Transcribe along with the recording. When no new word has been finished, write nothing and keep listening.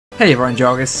Hey everyone,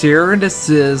 Jargus here. This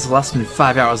is less than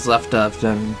 5 hours left of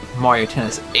the Mario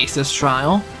Tennis Aces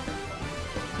trial.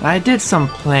 I did some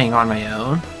playing on my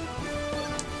own.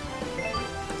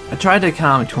 I tried the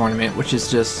common tournament, which is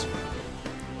just...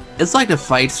 it's like the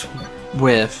fights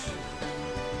with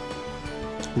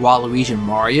Waluigi and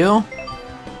Mario,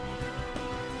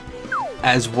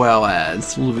 as well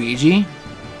as Luigi.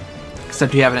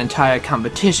 Except you have an entire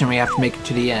competition where you have to make it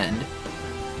to the end.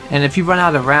 And if you run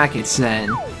out of rackets,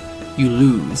 then you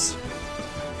lose.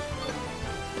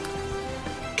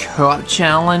 Co-op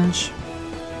challenge.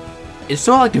 It's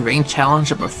sort of like the ring challenge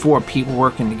but with 4 people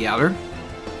working together.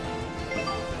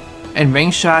 And ring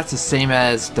shots the same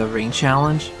as the ring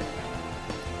challenge.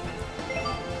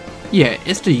 Yeah,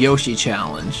 it's the Yoshi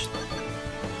challenge.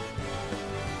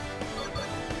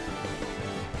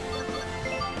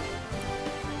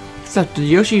 Except the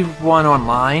Yoshi one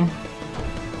online,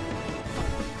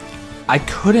 I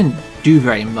couldn't do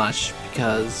very much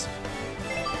because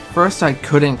first I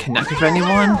couldn't connect with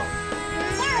anyone.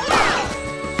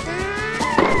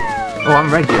 Oh,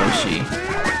 I'm red Yoshi.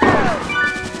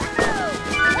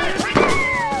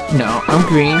 No, I'm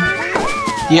green.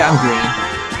 Yeah, I'm green.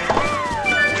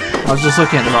 I was just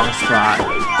looking at the wrong spot.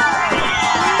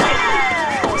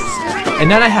 And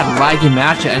then I had a laggy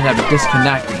match that ended up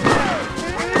disconnecting.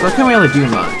 So I couldn't really do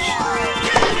much.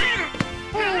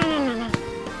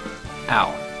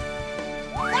 Ow.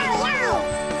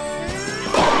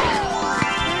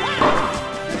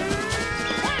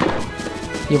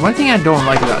 Yeah, one thing I don't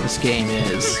like about this game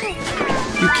is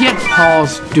you can't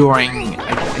pause during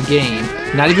a game,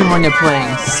 not even when you're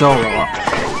playing solo or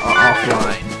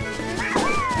offline.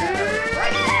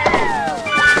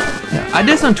 Now, I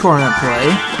did some tournament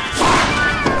play.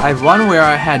 I had one where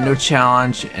I had no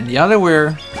challenge, and the other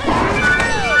where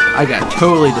I got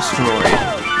totally destroyed.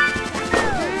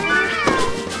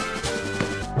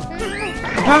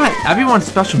 Everyone's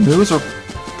special moves are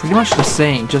pretty much the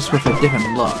same, just with a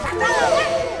different look.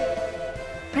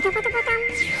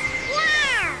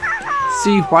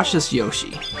 See, watch this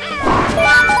Yoshi.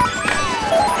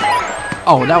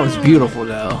 Oh, that was beautiful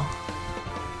though.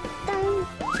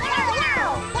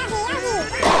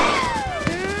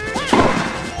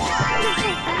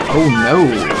 Oh no.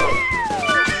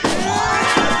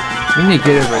 We need to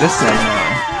get over this thing now.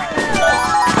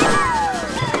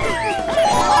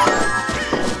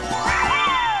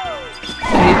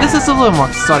 Hey, this is a little more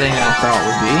exciting than I thought it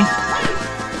would be.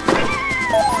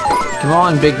 Come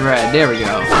on, Big Red. There we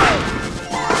go.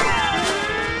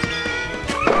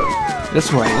 This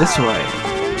way, this way.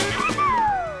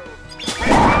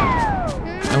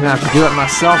 I'm gonna have to do it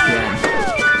myself then.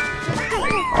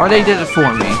 Or they did it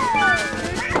for me.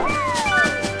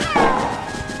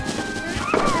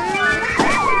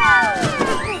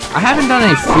 I haven't done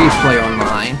any free play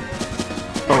online.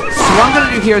 Oh, so what I'm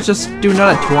gonna do here is just do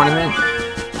another tournament.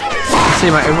 Say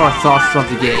my overall thoughts of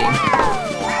the game.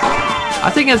 I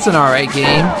think it's an alright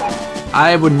game.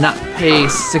 I would not pay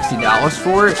 $60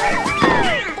 for it.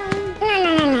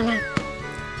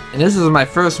 And this is my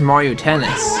first Mario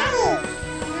Tennis.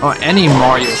 Or any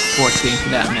Mario sports game for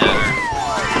that matter.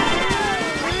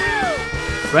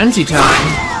 Frenzy time.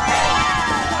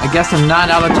 I guess I'm not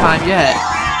out of time yet.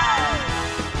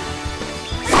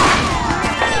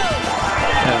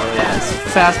 Oh yeah, it's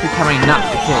fast becoming not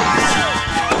the case.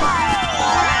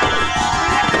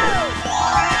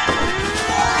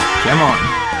 Come on.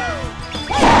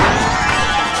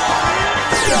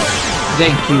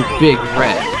 Thank you, Big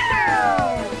Red.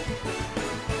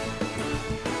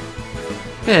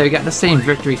 Yeah, we got the same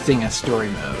victory thing as story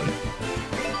mode.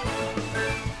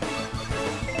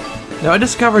 Now I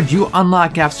discovered you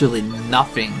unlock absolutely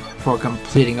nothing for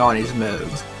completing all these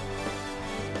modes.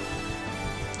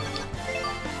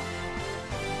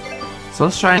 So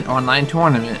let's try an online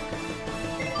tournament.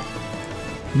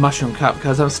 Mushroom Cup,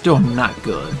 because I'm still not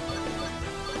good.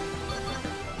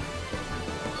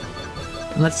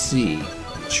 Let's see.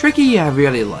 Tricky I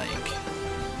really like.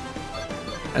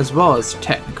 As well as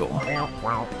technical.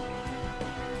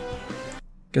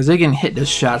 Because they can hit the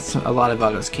shots a lot of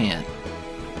others can't.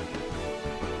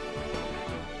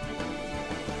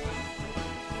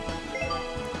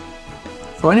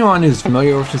 For anyone who's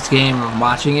familiar with this game and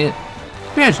watching it,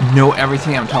 you guys know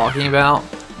everything I'm talking about.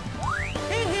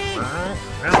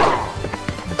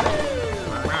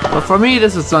 But for me,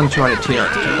 this is uncharted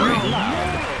territory.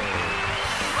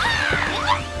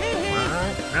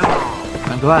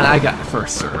 I'm glad I got the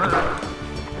first serve.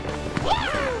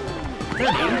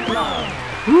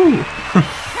 Woo!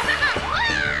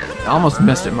 I almost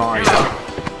missed it, Mario.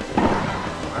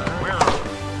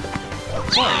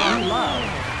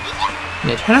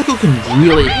 Yeah, Tentacle can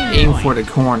really aim for the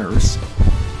corners.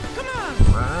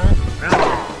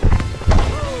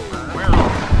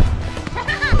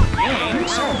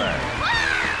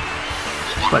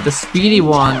 But the speedy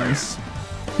ones...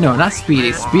 No, not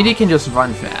speedy. Speedy can just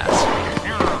run fast.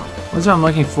 What's what I'm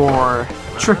looking for?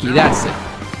 Tricky, that's it.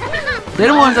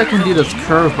 They're the ones that can do those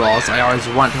curveballs I always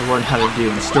want to learn how to do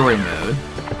in story mode.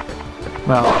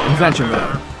 Well, adventure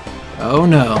mode. Oh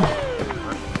no.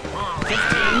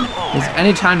 There's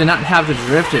any time to not have to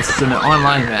drift, it's in an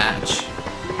online match.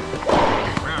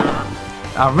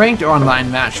 A ranked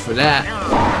online match for that.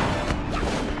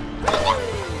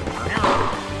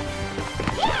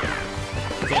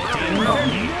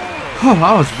 Oh,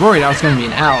 I was worried I was going to be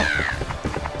an out.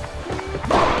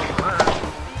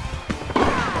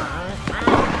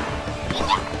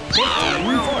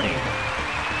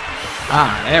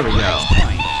 Ah, there we go.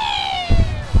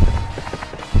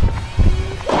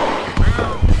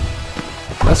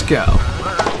 Let's go.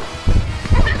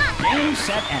 Game,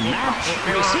 set, and match.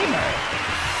 Receiver.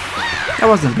 That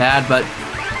wasn't bad, but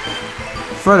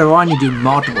further on you do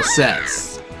multiple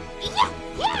sets.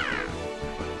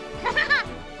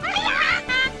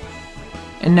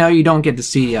 And now you don't get to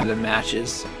see the other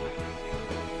matches.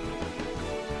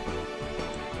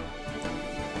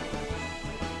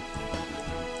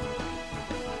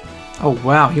 Oh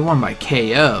wow, he won by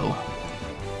KO.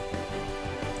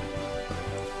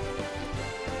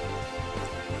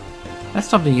 That's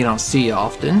something you don't see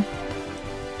often.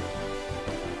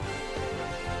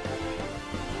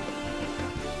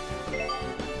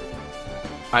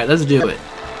 Alright, let's do it.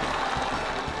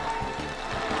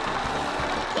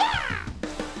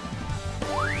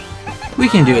 We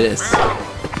can do this. 15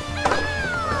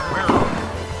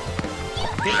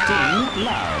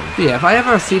 low. Yeah, if I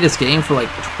ever see this game for like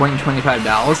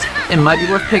 $20–25, it might be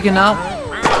worth picking up.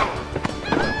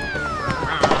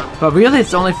 But really,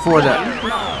 it's only for the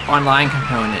online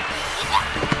component.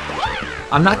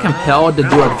 I'm not compelled to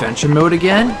do adventure mode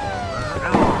again.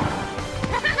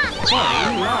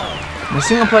 The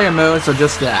single player modes are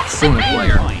just that, single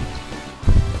player.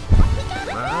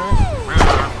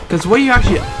 Because where you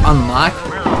actually unlock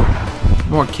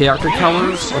more character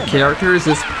colors or characters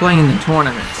is playing in the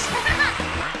tournaments.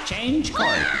 Change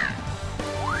card.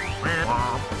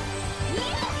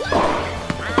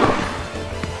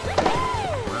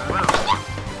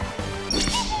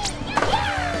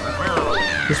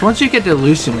 Because once you get the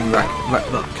Lucian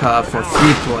for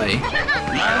free play,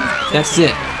 that's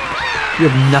it. You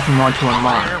have nothing more to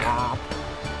unlock.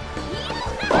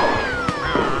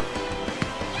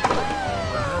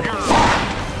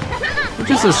 Which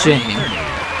is a shame.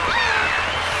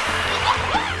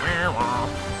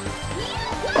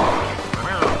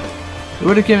 It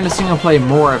would have given the single play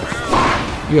more if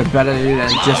you had better than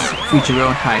just feature your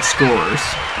own high scores.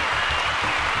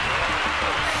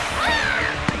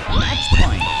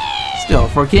 Still,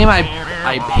 for a game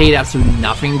I paid absolutely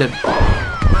nothing to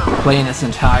play in its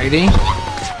entirety,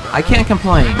 I can't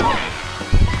complain.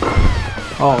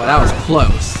 Oh, that was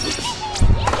close.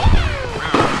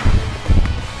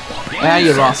 Ah,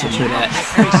 you lost it to that.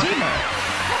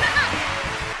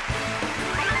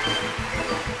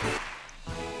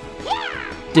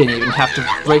 Didn't even have to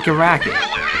break a racket.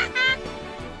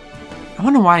 I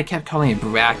wonder why I kept calling it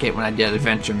bracket when I did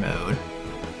adventure mode.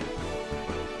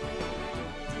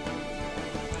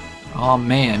 Oh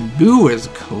man, Boo is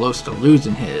close to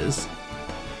losing his.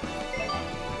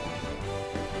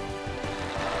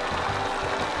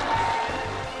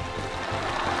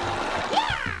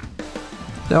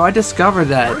 Though I discovered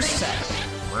that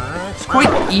it's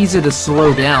quite easy to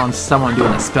slow down someone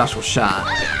doing a special shot.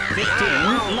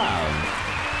 15 low.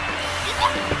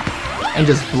 And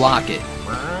just block it.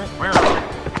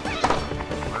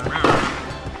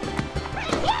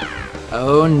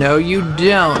 Oh no you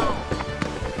don't.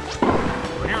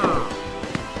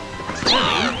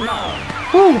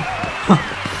 Whew.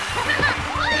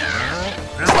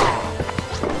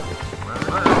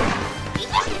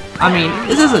 I mean,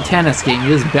 this is a tennis game, you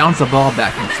just bounce the ball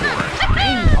back and forth.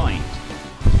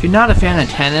 If you're not a fan of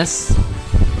tennis,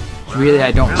 really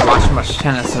I don't watch much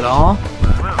tennis at all,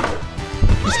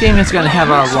 this game is going to have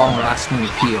a long-lasting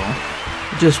appeal.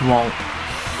 It just won't.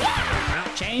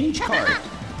 Change card.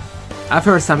 I've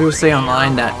heard some people say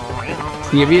online that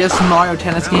previous Mario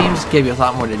Tennis games gave you a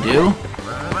lot more to do.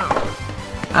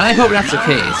 And I hope that's the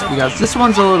case, because this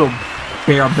one's a little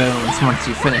bare bones once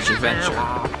you finish Adventure.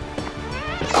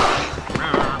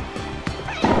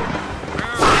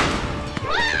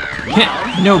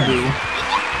 No, Boo.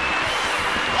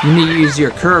 You need to use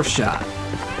your curve shot.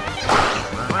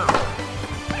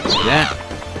 Like that.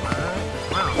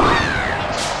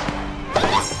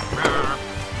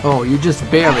 Oh, you just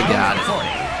barely got it. 40.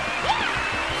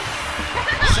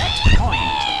 Set point.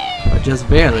 But just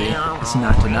barely, it's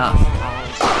not enough.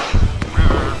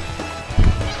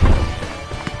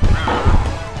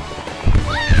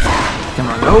 Come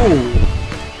on,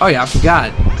 oh yeah, I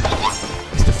forgot.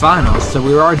 It's the finals, so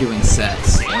we are doing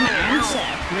sets. And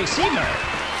set. Receiver.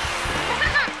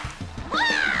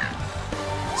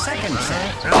 Second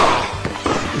set.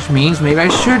 Which means maybe I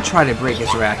should try to break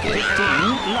his racket.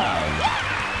 15 love.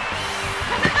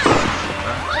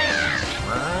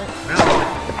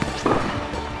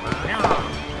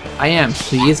 I am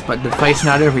pleased, but the fight's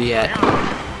not over yet.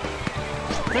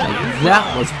 Like,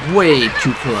 that was way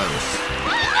too close.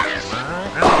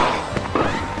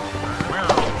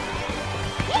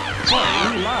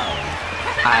 20 love.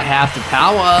 I have the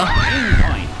power. Game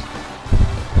point.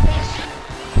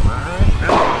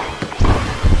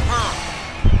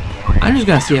 I'm just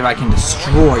gonna see if I can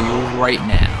destroy you right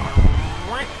now.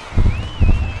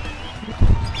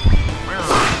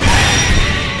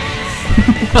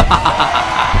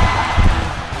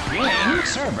 Game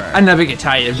server. I never get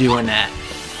tired of doing that.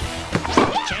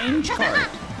 Change court.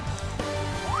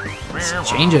 Let's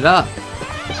change it up.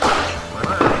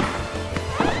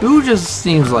 Boo just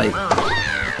seems like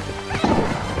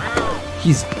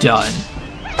he's done.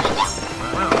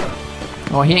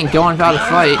 Well, he ain't going without a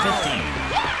fight. 15.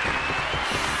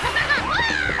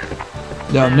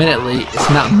 Though admittedly, it's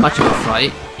not much of a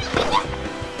fight.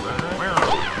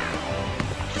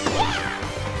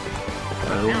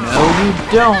 Oh no, you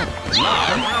don't.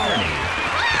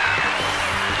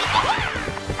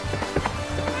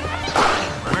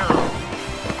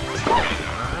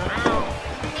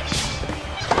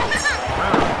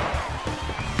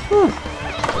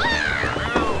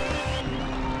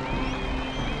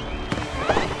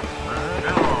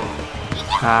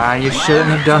 Ah, you shouldn't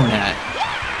have done that.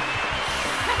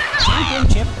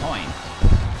 Championship point.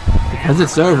 Because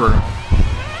it's over.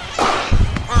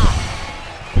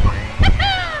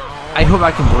 I hope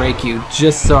I can break you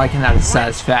just so I can have the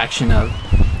satisfaction of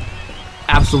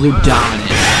absolute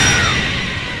dominance.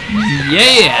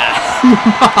 Yeah!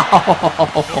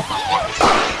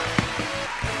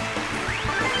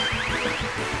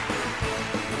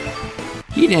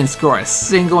 He didn't score a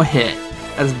single hit.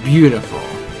 That's beautiful.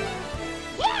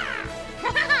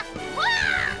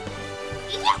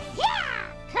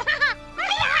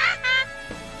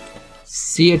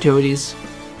 See ya, toadies.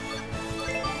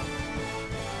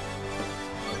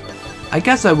 I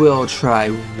guess I will try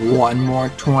one more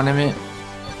tournament.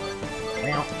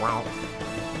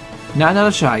 Not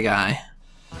another Shy Guy.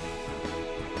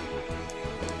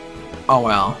 Oh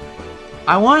well.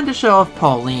 I wanted to show off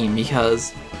Pauline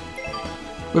because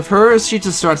with her, she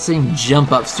just starts singing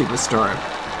Jump Up Superstar.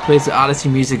 Plays the Odyssey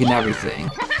music and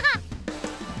everything.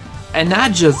 And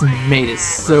that just made it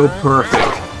so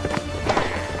perfect.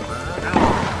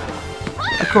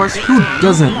 Of course, who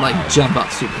doesn't like Jump Up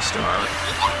Superstar?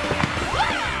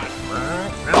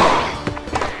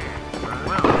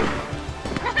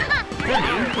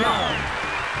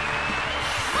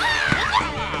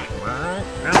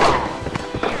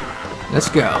 Let's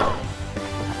go.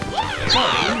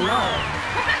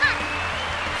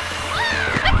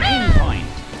 Game point.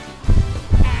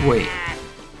 Wait.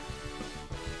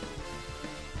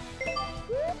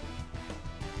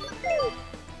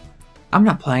 I'm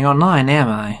not playing online, am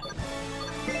I?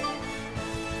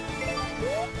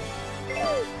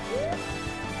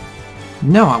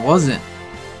 No, I wasn't.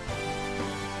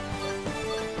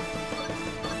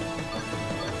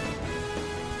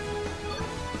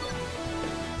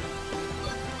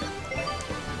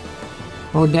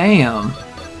 Oh, damn.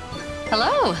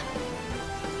 Hello.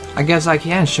 I guess I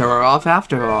can show her off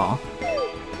after all.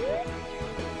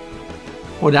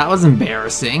 Well, that was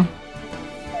embarrassing.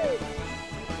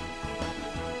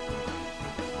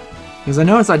 Because I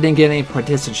noticed I didn't get any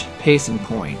participation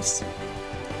points.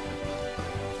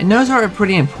 And those are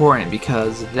pretty important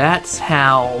because that's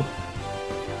how...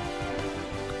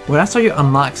 well, that's how you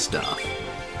unlock stuff.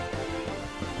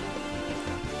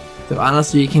 So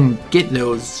honestly, you can get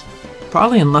those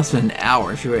probably in less than an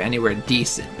hour if you're anywhere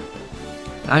decent.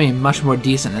 I mean, much more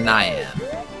decent than I am.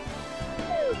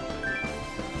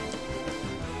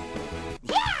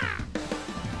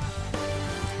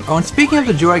 Oh, and speaking of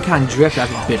the Joy-Con drift I've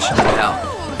been bitching about,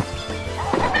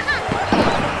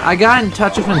 I got in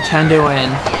touch with Nintendo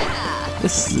and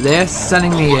they're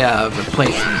sending me a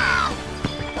replacement.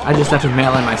 I just have to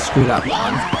mail in my screwed up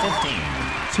one.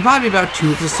 So probably about 2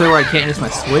 weeks or so where I can't use my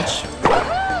Switch,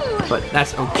 but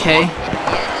that's okay.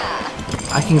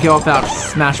 I can go without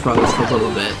Smash Brothers for a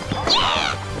little bit.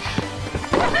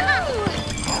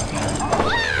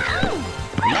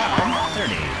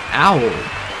 Ow.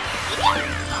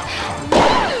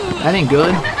 That ain't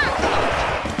good.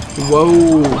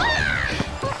 Whoa.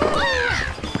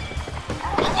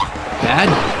 Bad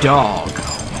dog.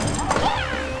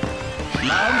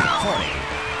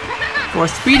 For a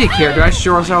speedy character, I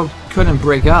sure as hell couldn't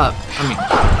break up. I mean,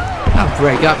 not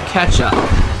break up, catch up.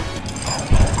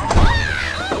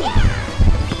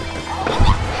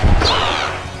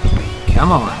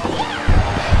 Come on.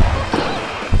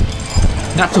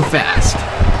 Not too fast.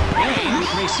 Game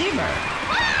receiver.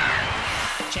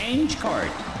 Change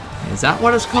court. Is that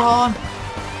what it's called?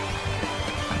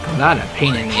 I call that a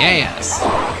pain in the ass.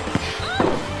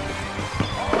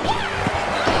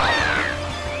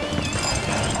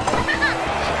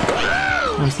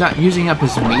 Oh, he's not using up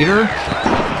his meter?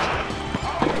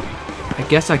 I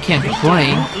guess I can't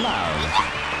complain.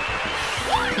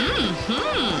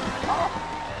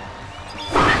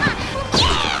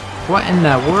 What in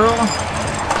the world?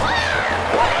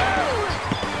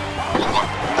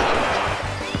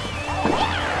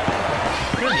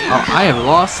 Oh, I have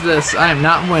lost this. I am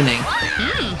not winning.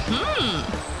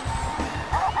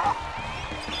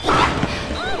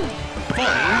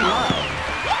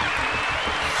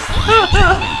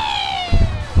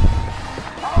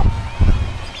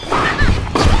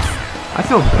 I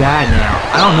feel bad now.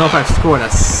 I don't know if I've scored a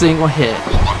single hit.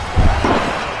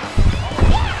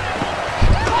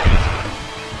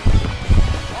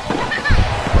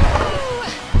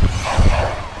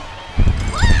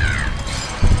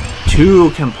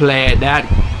 Two can play that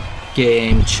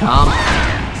game, chump.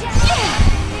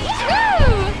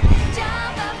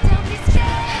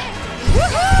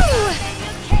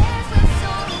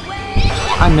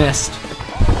 I missed.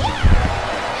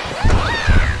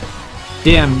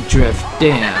 Damn drift,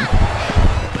 damn.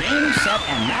 Game, set,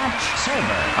 and match,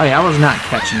 server. Oh yeah, I was not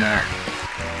catching that.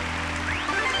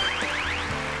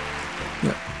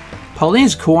 Yeah.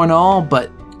 Pauline's cool and all,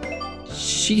 but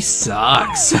she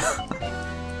sucks.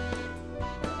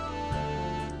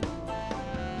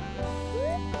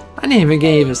 I didn't even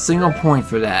give a single point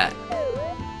for that.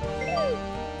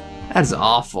 That's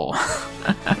awful.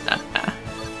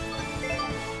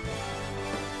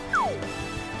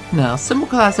 No, simple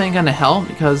class ain't gonna help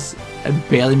because it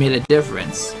barely made a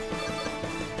difference.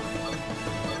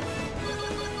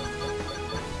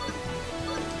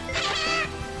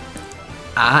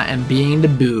 I am being the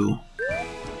boo.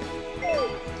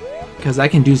 Because I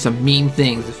can do some mean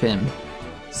things with him.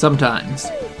 Sometimes.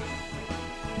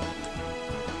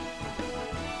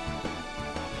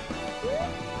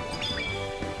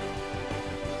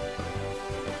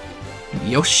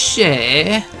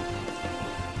 Yoshi!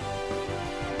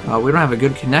 Oh, we don't have a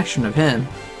good connection of him.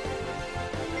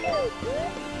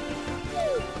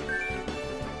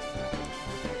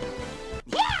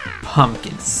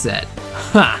 Pumpkin set.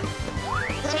 Ha!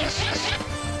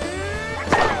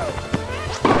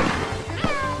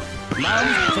 Love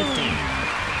 15.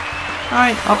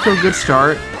 Alright, off to a good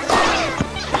start.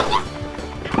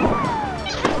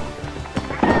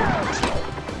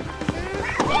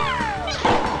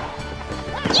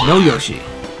 No Yoshi.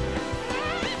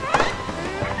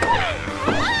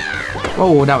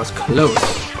 Oh, that was close.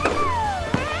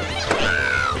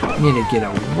 Need to get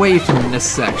away from this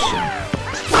section.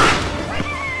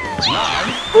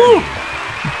 Woo!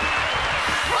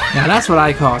 Now that's what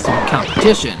I call some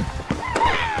competition.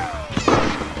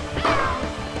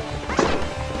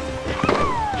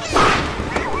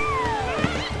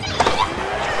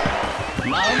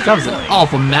 That was an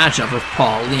awful matchup with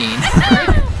Pauline.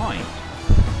 Point.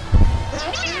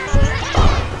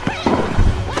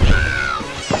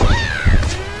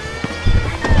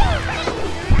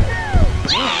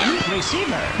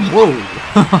 Whoa!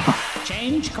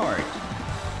 Change court.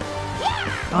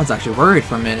 I was actually worried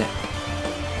for a minute.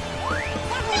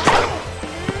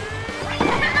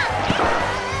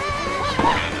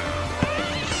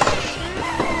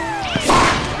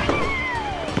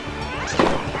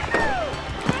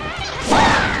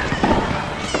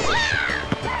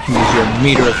 Use your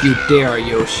meter if you dare,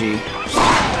 Yoshi.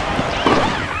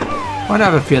 I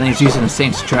have a feeling he's using the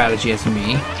same strategy as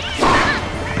me.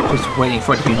 Just waiting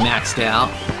for it to be maxed out.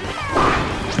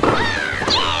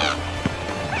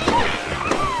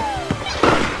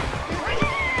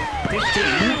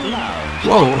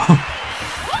 Whoa!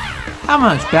 How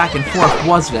much back and forth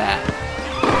was that?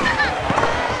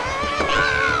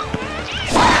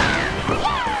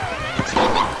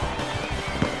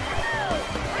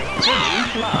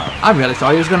 I really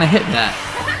thought he was gonna hit that.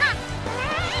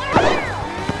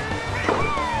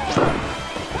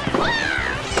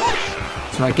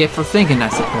 That's what I get for thinking, I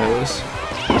suppose.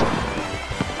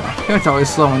 It's always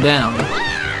slowing down.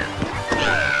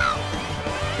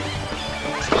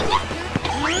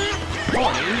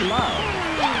 love.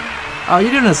 Oh,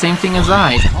 you're doing the same thing as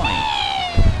I. Point.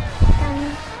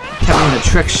 Having the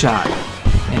trick shot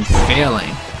and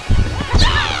failing.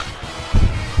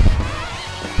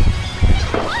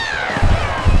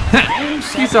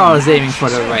 You thought I was aiming for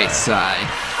the right side.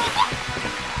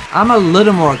 I'm a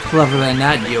little more clever than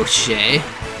that, Yoshi.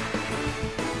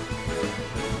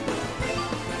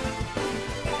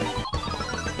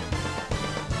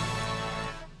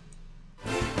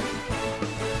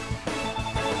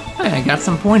 Hey, I got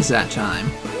some points that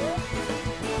time.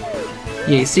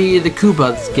 Yeah, you see, the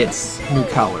Koopas gets new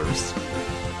colors.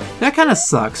 That kinda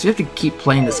sucks. You have to keep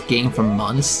playing this game for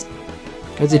months.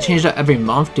 Because they change it every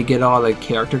month to get all the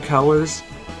character colors.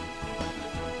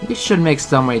 We should make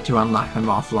some way to unlock them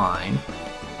offline.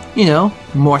 You know,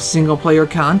 more single player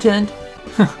content.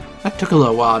 That took a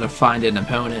little while to find an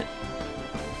opponent.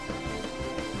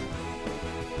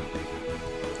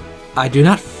 I do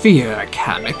not fear a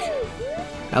Kamek.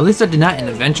 At least I did not in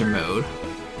adventure mode.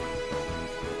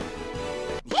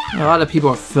 A lot of people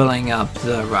are filling up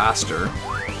the roster.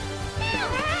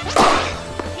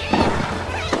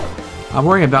 I'll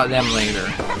worry about them later.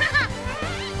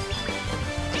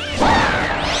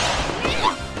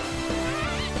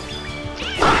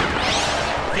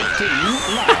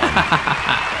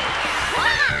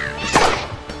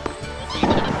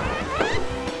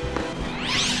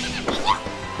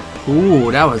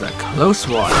 Ooh, that was a close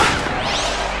one.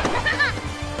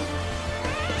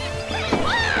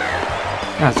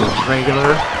 That's a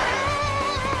regular.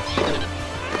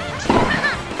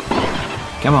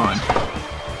 Come on.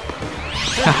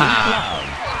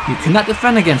 Haha. You cannot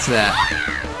defend against that.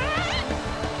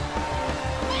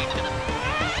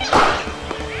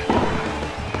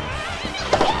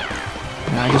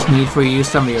 Now I just need for you to use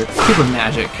some of your super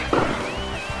magic.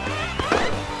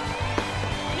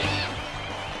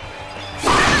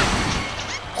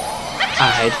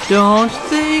 I don't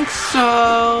think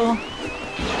so.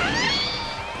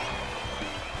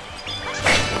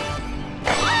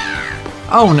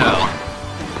 Oh no.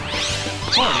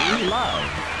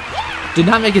 Did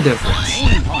not make a difference.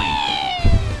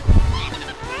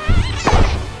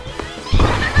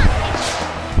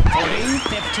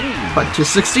 But to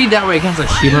succeed that way against a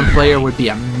human player would be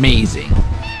amazing.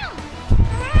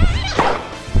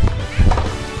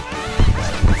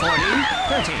 40,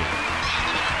 30.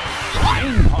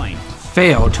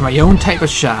 Fail to my own type of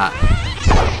shot.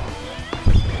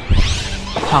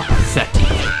 How pathetic.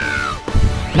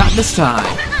 Not this time.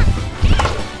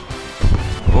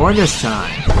 Or this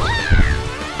time.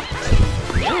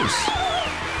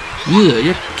 Yeah,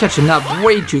 you're catching up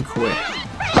way too quick.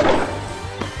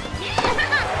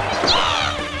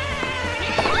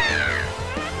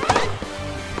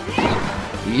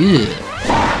 Yeah.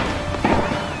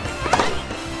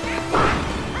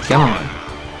 Come on.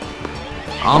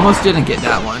 Almost didn't get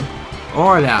that one.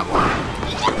 Or that one.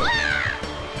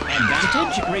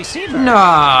 Advantage receiver.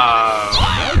 No!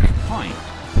 Point.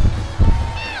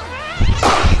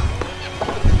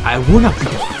 I will not be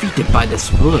defeated by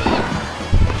this wood.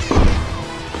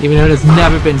 Even though there's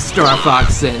never been Star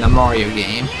Fox in a Mario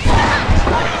game.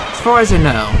 As far as I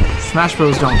know, Smash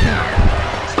Bros. Don't count.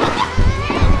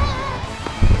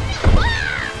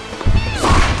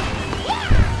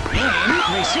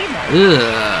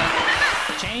 Ugh.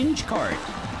 Change court.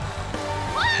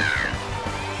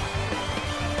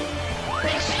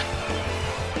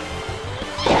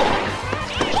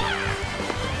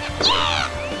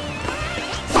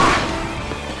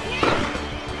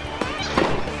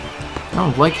 I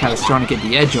don't like how it's trying to get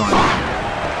the edge on it.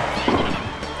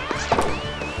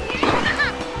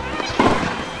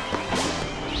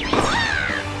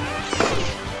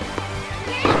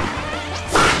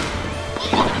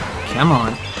 Come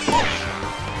on.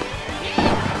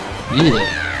 Yeah,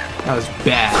 that was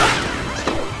bad.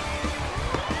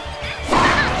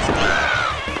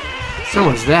 So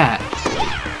was that.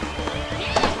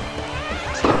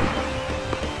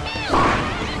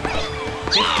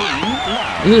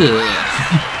 Ugh.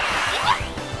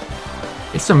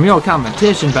 It's some real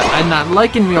competition, but I'm not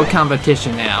liking real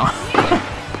competition now.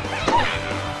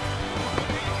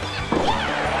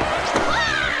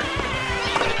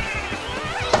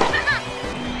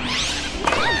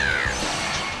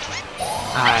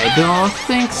 I don't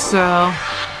think so.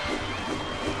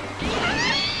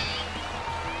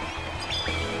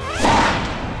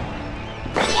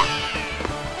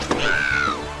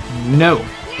 No.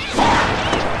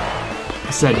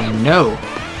 I said no.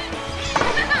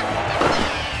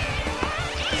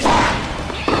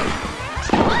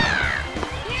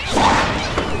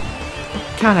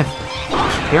 What kind of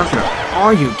character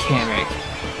are you, Kamek?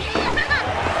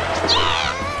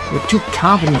 You're too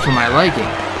confident for my liking.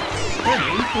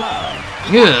 Great love.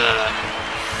 Ugh.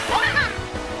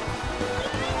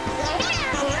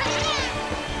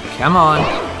 Come on.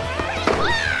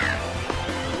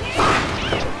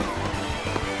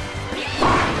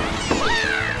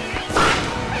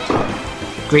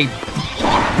 Great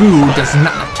Boo does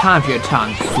not have time for your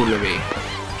tomfoolery.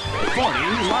 40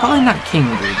 love. Probably not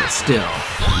kingly, but still.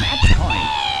 Match point.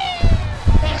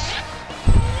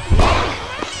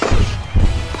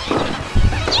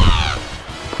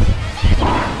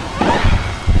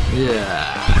 Yeah.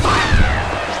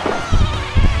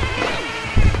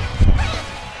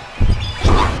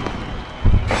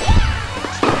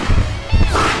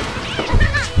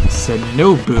 Said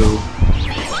no, Boo.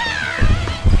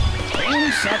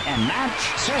 Game, set, and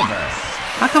match server.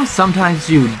 How come sometimes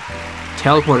you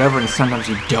teleport over and sometimes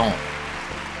you don't?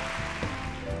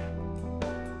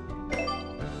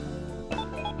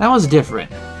 That was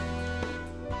different.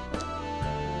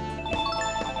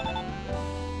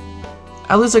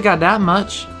 At least I got that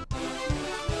much.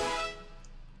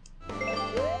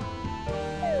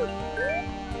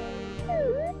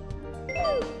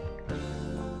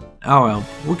 Oh well,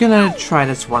 we're gonna try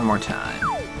this one more time.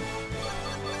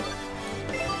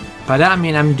 By that I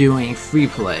mean I'm doing free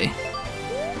play.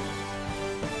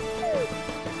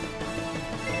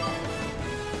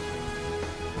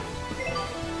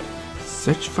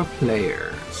 Search for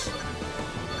players.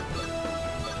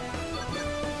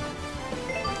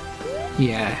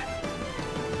 Yeah.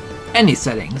 Any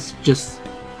settings, just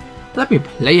let me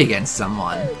play against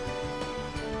someone.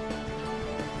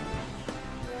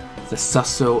 The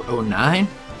Susso 09?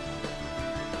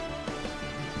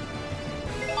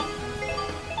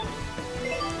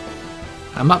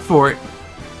 I'm up for it.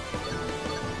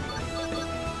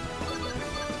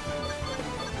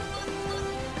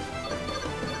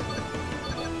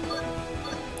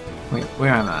 Wait,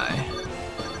 where am I?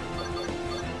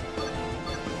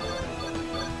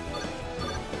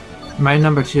 Am I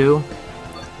number 2?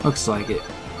 Looks like it.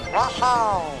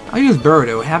 I'll use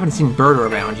Birdo. I haven't seen Birdo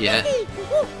around yet.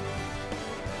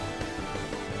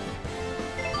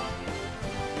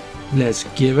 Let's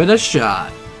give it a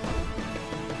shot.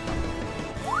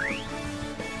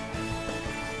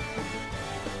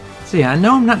 So yeah, I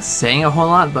know I'm not saying a whole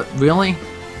lot, but really,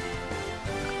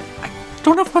 I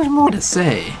don't have much more to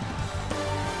say.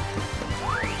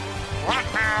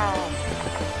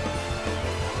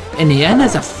 In the end,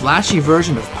 it's a flashy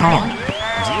version of Pong. 0.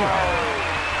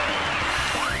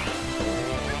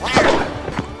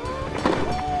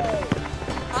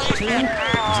 2-0.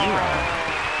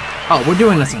 Oh, we're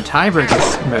doing this in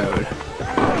tiebreakers mode.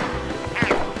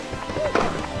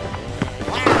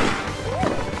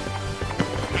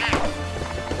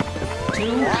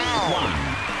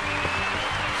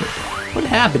 What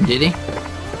happened, did he?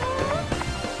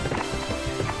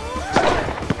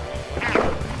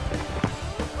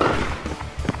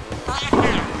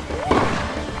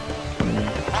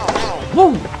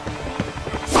 Woo!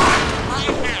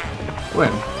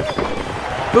 We're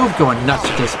both going nuts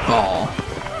with this ball.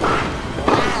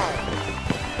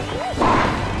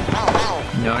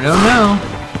 No, no, no.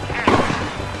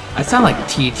 I sound like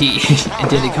TT in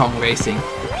Diddy Kong Racing.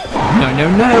 No, no,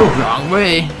 no, wrong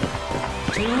way.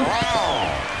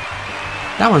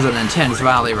 That was an intense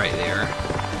rally right there.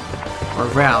 Or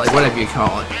rally, whatever you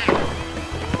call it.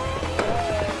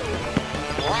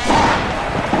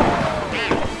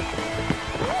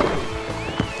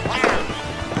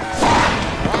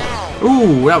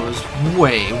 Ooh, that was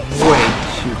way, way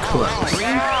too close. 3-2.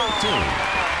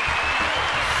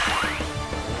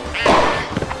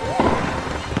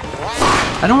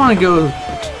 I don't want to go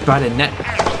by the net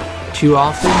too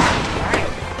often.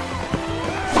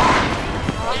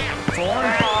 4-2.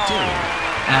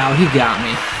 Ow, he got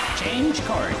me. Change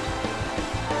card.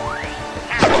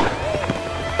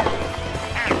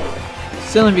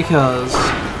 Simply because,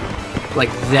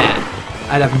 like that,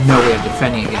 I'd have no way of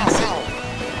defending against it.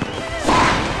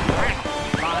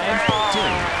 5-2.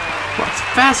 Well, it's a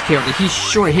fast character, he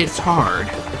sure hits hard.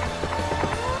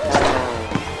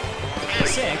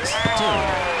 6-2.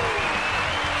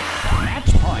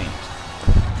 Match point.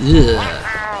 Ugh.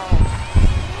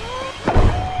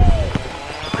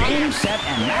 Game, set,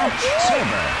 and match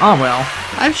server. Oh well,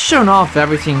 I've shown off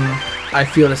everything I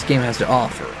feel this game has to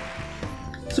offer.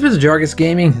 So this is Jargus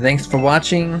Gaming, thanks for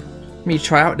watching me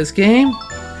try out this game.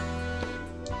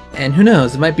 And who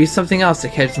knows, it might be something else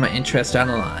that catches my interest down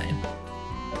the line.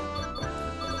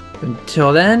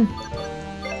 Until then,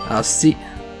 I'll see...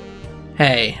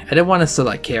 Hey, I didn't want to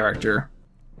select character.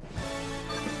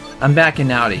 I'm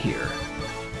backing out of here.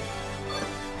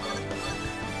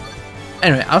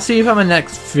 Anyway, I'll see you on my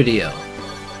next video.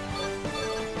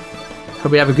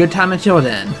 Hope you have a good time until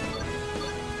then.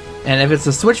 And if it's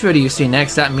the Switch video you see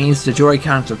next, that means the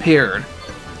Joy-Cons appeared.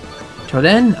 Till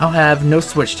then, I'll have no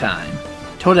Switch time.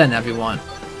 Till then, everyone.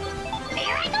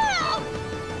 Here I go!